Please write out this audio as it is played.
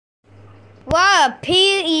Yeah,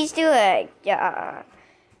 peel Easter egg. Yeah.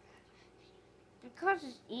 Because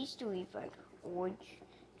it's Easter event, which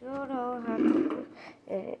don't know how to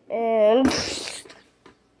and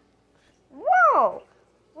whoa!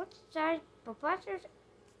 What's that? Professor's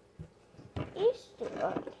Easter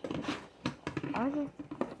egg. I'm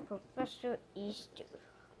Professor Easter.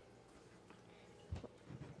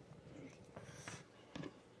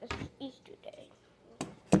 It's Easter Day.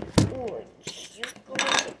 Orange. You go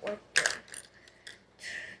to work.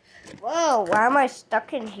 Whoa, why am I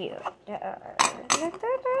stuck in here?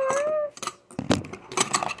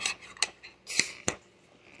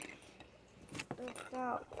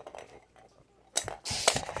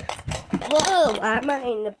 Whoa, why am I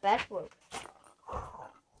in the bedroom?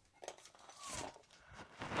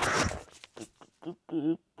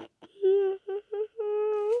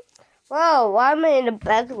 Whoa, why am I in the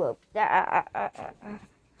bedroom?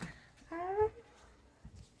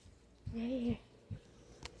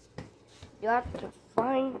 You have to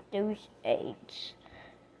find those eggs.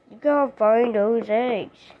 You gotta find those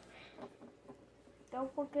eggs.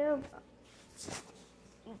 Don't forget.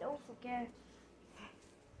 Don't forget.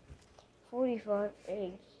 45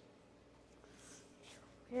 eggs.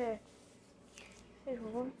 Yeah. Here's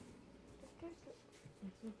one.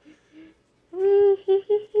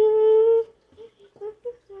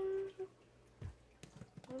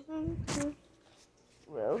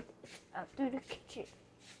 Well, out through the kitchen.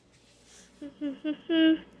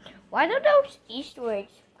 Why don't those Easter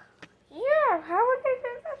eggs? Yeah, how would they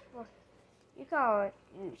do this one? You gotta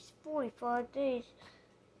use 45 days.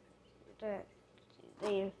 That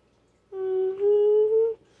there.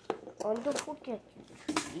 And don't forget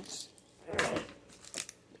trees.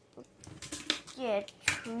 Yeah,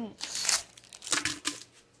 trees.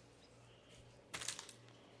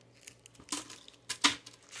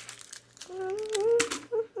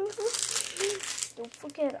 Don't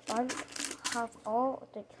forget, I have all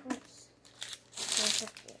the trees. Don't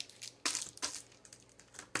forget.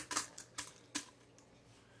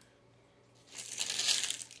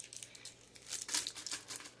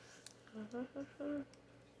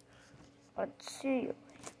 Let's see you.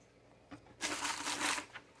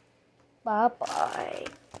 Bye-bye.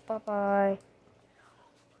 Bye-bye.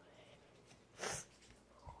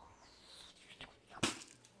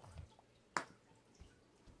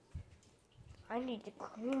 I need to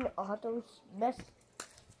clean all those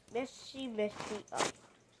messy up.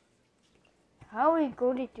 How are we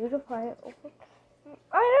going to do the fire open?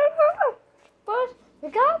 I don't know. First, we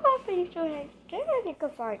gotta open Easter eggs. Then you can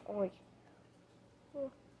find orange.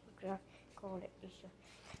 Call it Easter.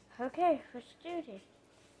 Okay, let's do this.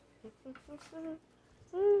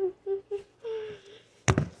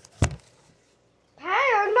 Hey,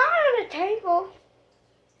 I'm not on the table.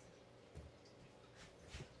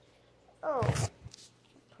 Oh,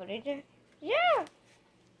 put it there. Yeah.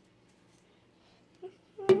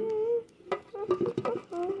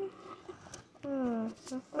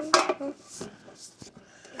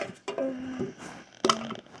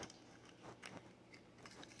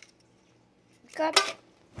 Got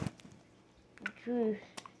juice.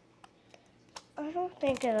 I don't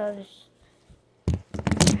think I'll just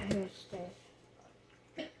stay.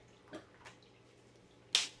 You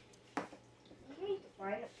need to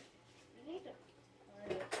find it. You need to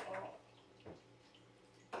find it all.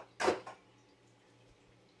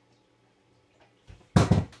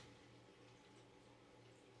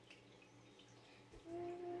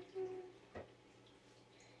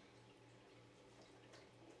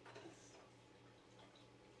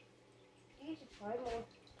 You need to find more.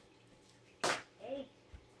 Hey.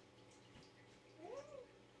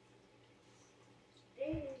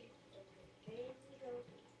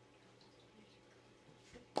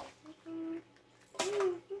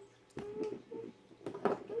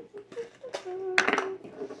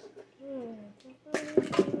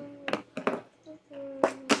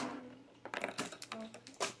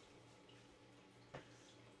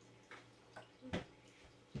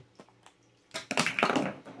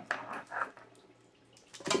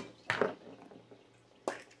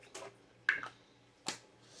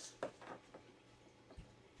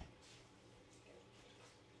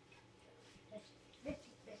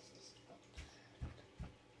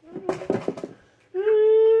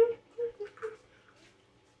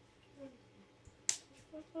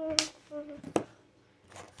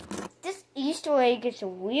 This Easter egg is a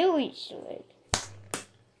real Easter egg.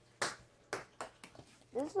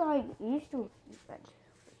 This is like Easter event.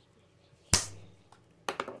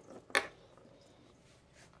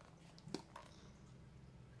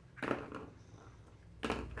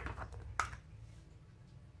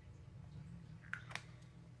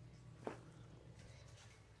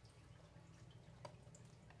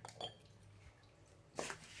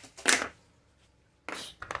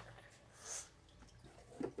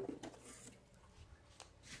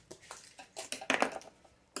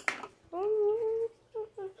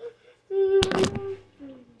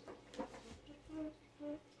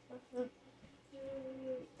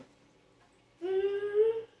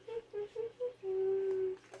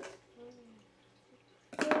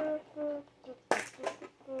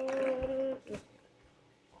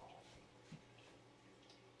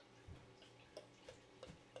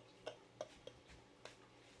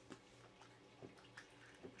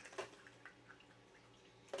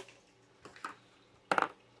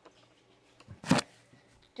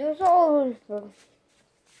 There's always one.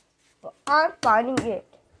 But I'm finding it.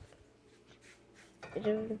 Is it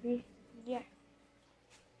gonna be? Yeah.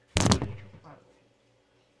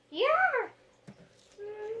 Yeah!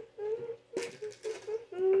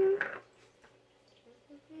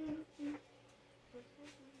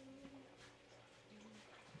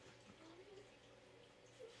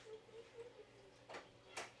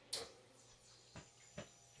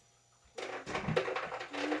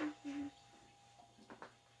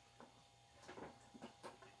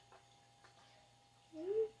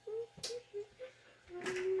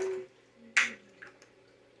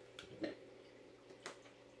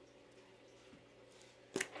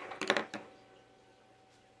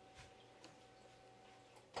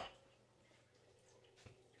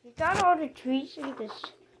 You got all the trees in this.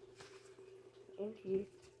 In here.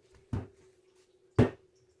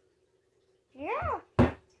 Yeah.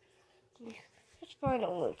 Let's find a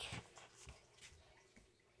witch.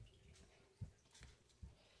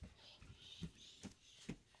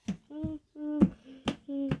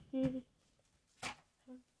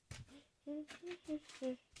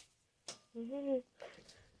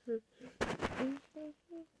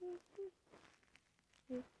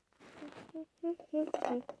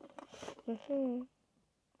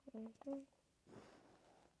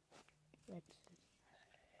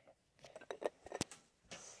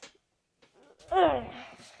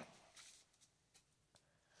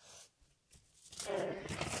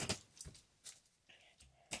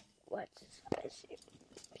 What's spicy?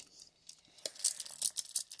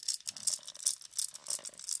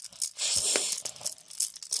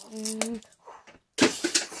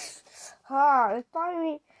 It's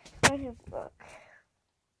finally a book.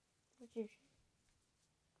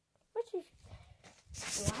 What's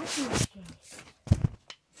this washing machine?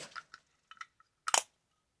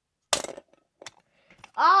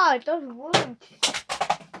 Ah, it doesn't work.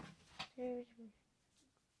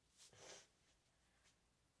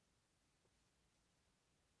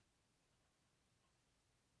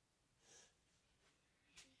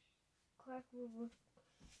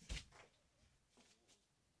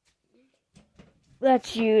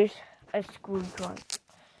 Let's use a screwdriver.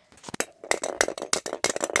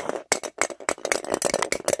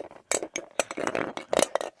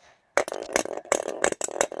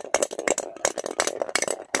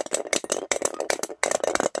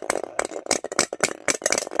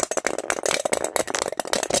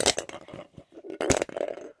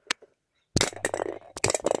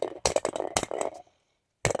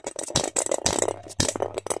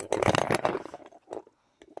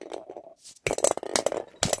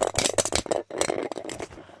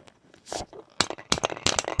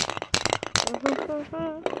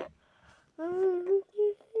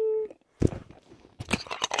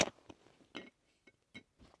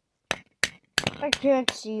 I can't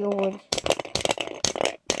see yours.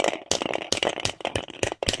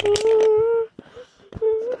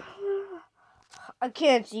 I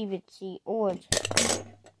can't even see orange.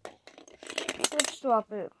 Let's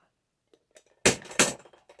drop it.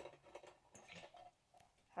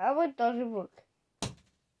 How it doesn't work?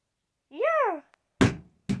 Yeah.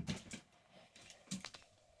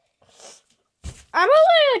 I'm a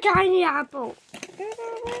little tiny apple.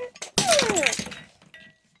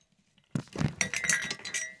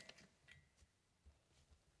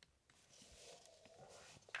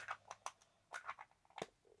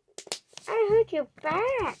 I hurt your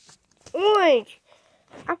back. Orange.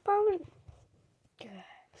 I probably.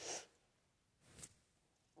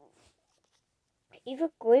 Even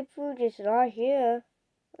grapefruit is not here.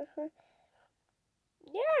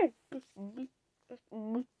 Yeah.